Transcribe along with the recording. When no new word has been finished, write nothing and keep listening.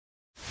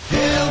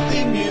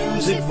Happy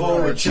music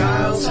for a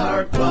child's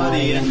heart,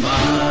 body, and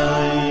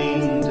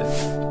mind.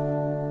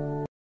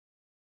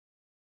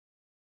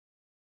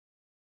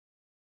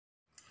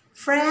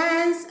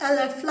 Friends, I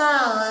like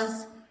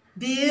flowers,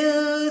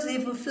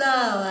 beautiful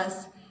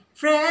flowers.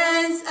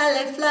 Friends,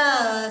 I like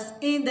flowers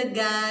in the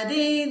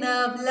garden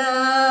of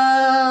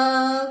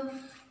love.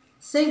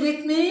 Sing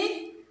with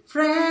me.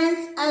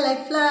 Friends, I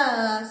like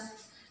flowers,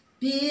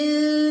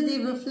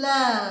 beautiful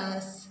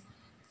flowers.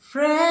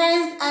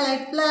 Friends, I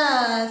like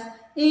flowers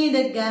in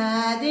the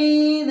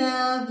garden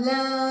of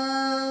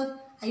love.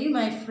 Are you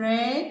my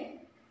friend?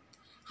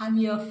 I'm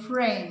your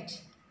friend.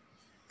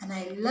 And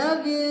I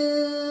love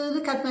you.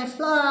 Look at my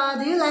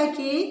flower. Do you like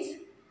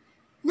it?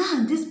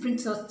 Now, this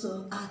brings us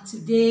to our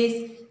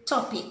today's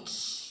topic.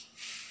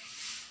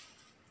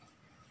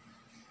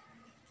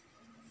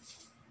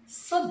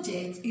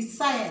 Subject is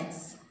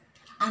science.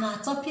 And our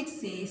topic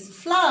says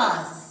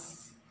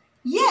flowers.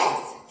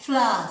 Yes,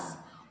 flowers.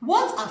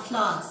 What are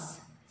flowers?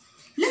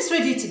 Let's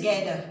read it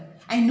together.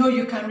 I know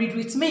you can read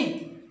with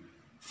me.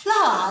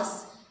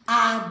 Flowers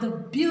are the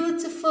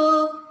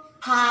beautiful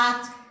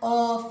part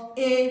of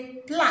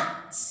a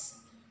plant,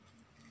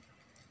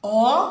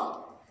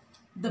 or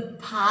the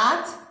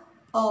part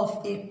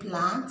of a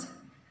plant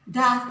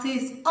that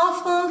is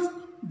often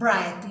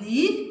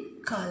brightly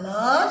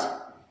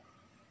colored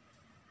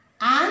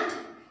and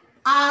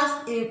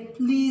has a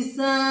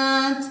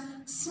pleasant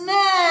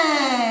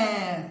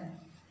smell.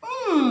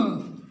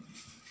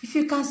 If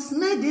you can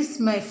smell this,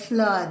 my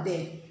flower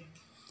there,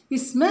 it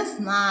smells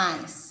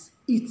nice.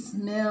 It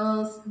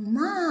smells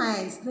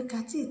nice. Look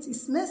at it. It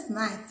smells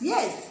nice.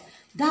 Yes,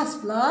 that's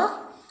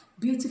flower.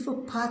 Beautiful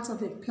part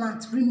of a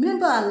plant.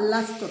 Remember our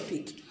last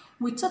topic.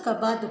 We talked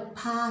about the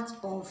part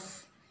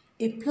of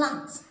a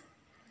plant.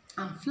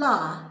 And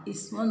flower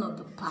is one of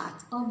the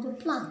parts of the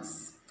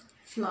plants.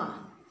 Flower.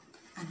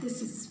 And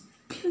this is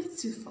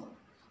beautiful.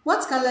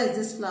 What color is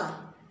this flower?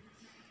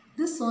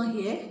 This one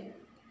here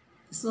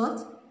is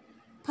what?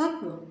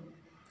 Purple.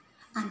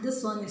 And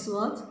this one is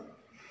what?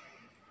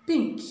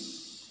 Pink.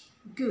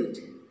 Good.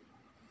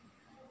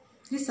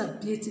 These are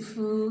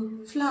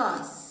beautiful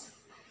flowers.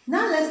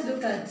 Now let's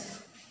look at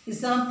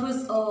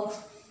examples of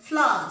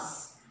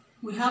flowers.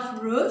 We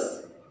have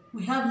rose,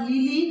 we have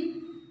lily,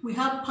 we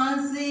have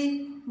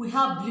pansy, we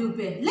have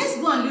bluebell. Let's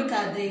go and look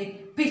at the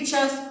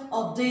pictures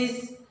of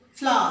these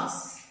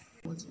flowers.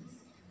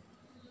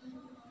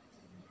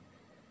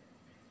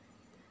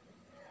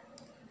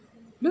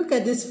 Look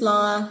at this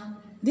flower.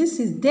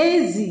 This is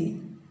daisy.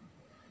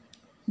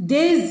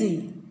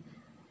 Daisy.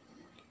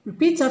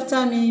 Repeat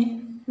after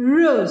me.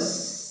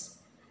 Rose.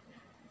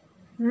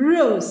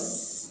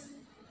 Rose.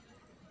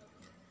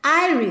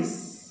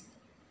 Iris.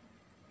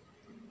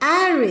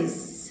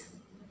 Iris.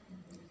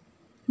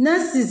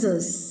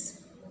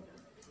 Narcissus.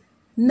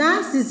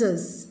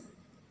 Narcissus.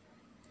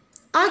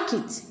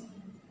 Orchid.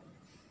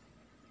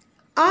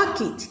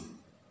 Orchid.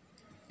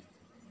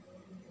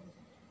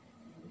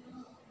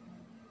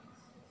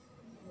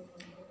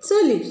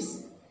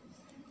 Tulips.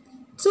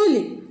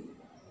 Tulip.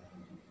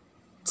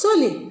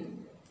 Tulip.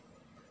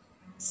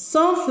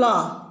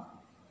 Sunflower.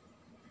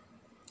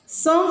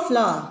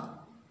 Sunflower.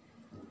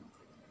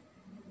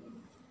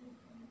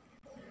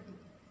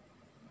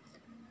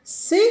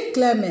 Sea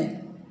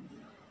clement.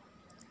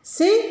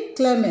 Sea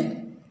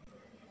clement.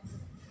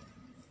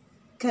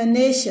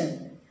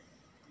 Carnation.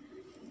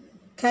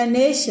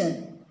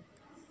 Carnation.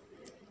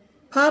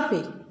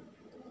 Poppy.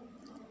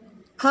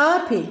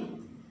 Poppy.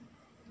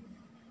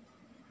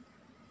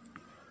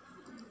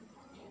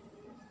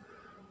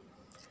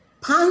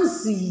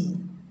 Pansy.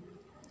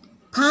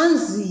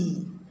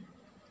 Pansy.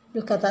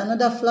 Look at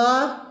another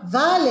flower.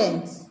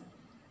 Violet.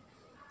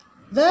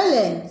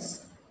 Violet.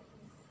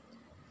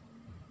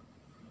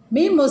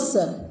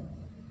 Mimosa.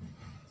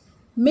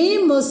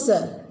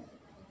 Mimosa.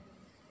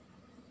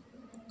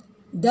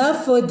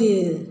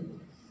 Daffodil.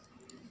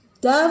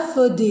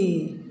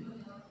 Daffodil.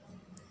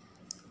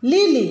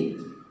 Lily.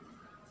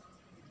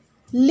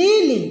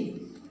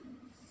 Lily.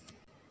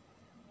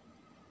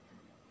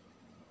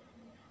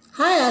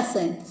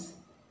 Hyacinth.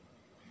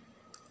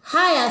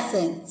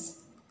 Hyacinth.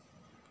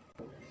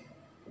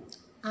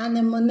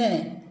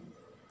 Anemone.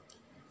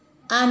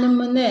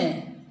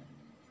 Anemone.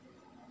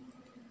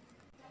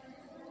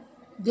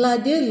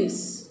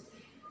 Gladiolus.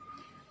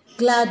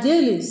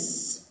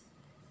 Gladiolus.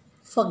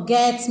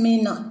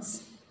 Forget-me-not.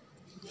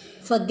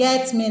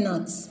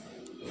 Forget-me-not.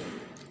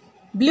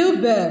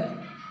 Bluebell.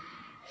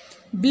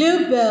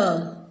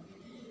 Bluebell.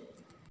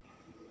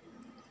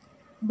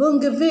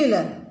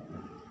 Bougainvillea.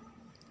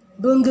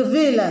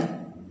 Bougainvillea.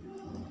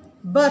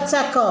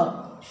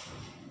 Buttercup.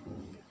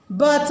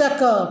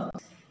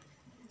 Buttercup.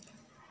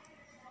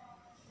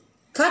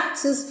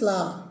 Cactus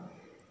flower.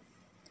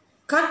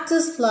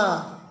 Cactus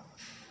flower.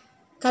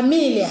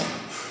 Camellia.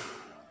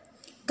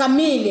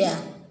 Camellia.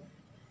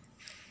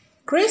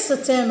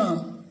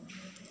 Chrysanthemum.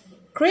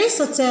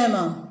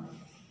 Chrysanthemum.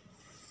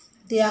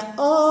 They are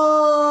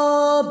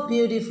all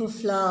beautiful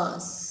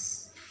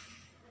flowers.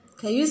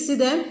 Can you see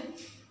them?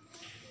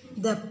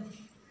 The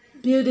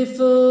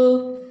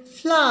beautiful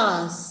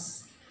flowers.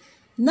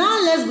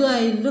 Now let's go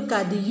and look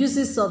at the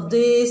uses of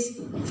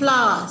these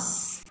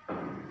flowers.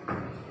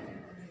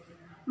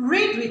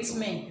 Read with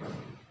me.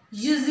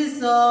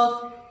 Uses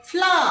of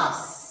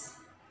flowers.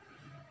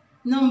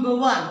 Number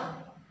 1.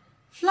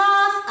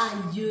 Flowers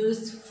are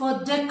used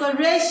for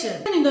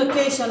decoration. In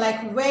occasion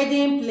like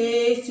wedding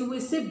place, you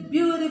will see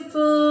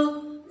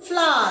beautiful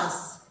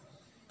flowers.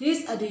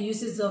 These are the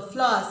uses of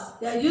flowers.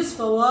 They are used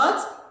for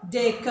what?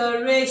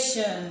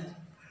 Decoration.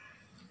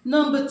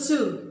 Number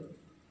 2.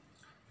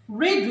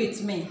 Read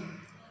with me.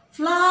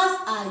 Flowers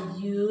are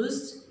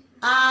used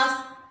as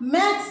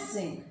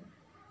medicine.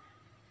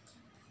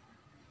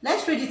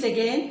 Let's read it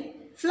again.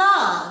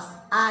 Flowers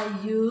are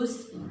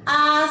used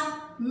as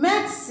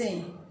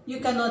medicine.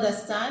 You can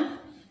understand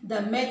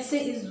that medicine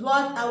is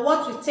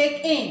what we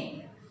take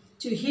in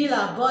to heal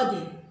our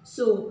body.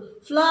 So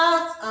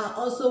flowers are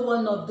also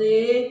one of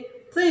the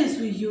things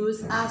we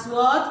use as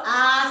what?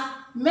 As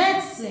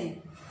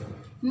medicine.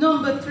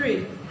 Number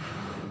 3.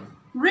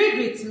 Read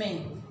with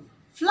me.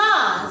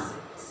 Flowers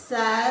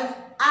serve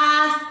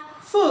as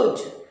food.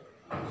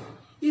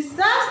 It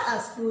serves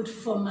as food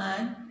for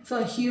man,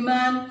 for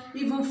human,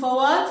 even for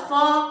what?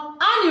 For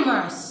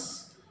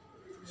animals.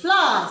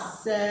 Flowers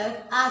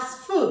serve as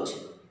food.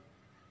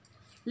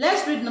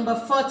 Let's read number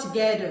 4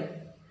 together.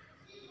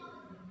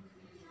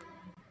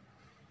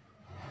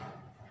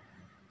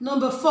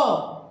 Number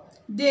 4.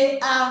 They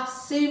are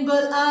symbol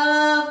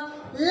of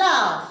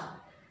love.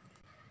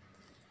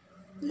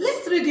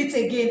 Let's read it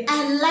again.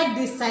 I like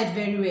this side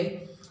very well.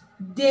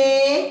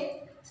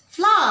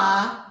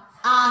 Flower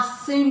are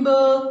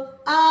symbol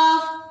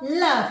of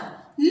love.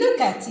 Look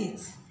at it.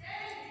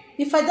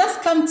 If I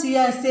just come to you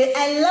and say,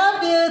 I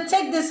love you,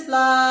 take this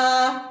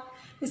flower.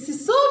 This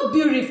is so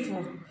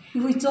beautiful.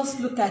 You will just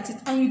look at it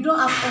and you don't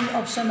have any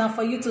option now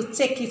for you to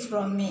take it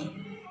from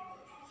me.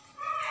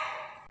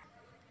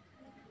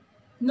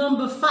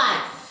 Number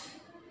 5.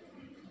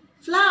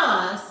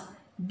 Flowers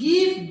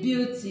give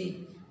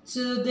beauty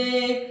to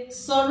the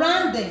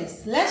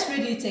surroundings. Let's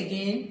read it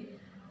again.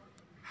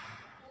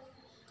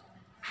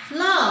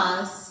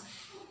 Flowers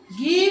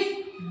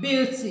give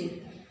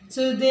beauty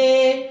to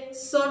the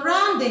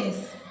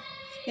surroundings.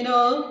 You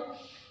know,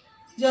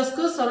 your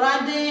school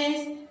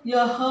surroundings,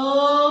 your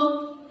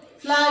home.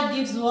 Flower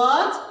gives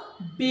what?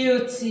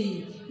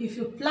 Beauty. If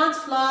you plant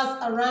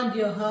flowers around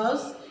your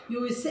house,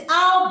 you will see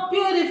how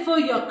beautiful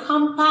your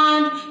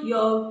compound,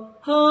 your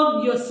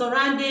home, your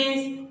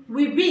surroundings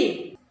will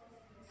be.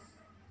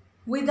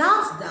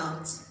 Without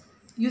doubt,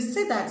 you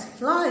see that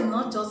flower is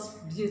not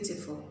just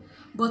beautiful,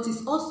 but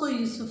it's also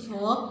useful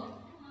for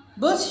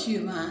both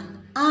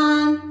human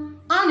and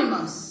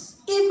animals,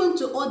 even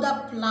to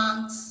other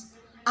plants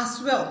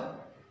as well.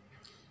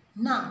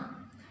 Now,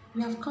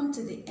 we have come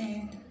to the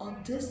end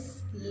of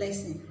this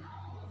lesson.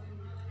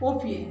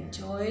 Hope you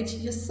enjoyed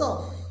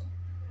yourself.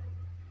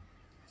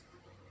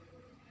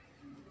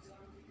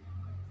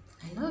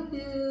 I love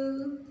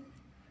you.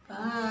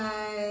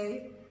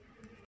 Bye.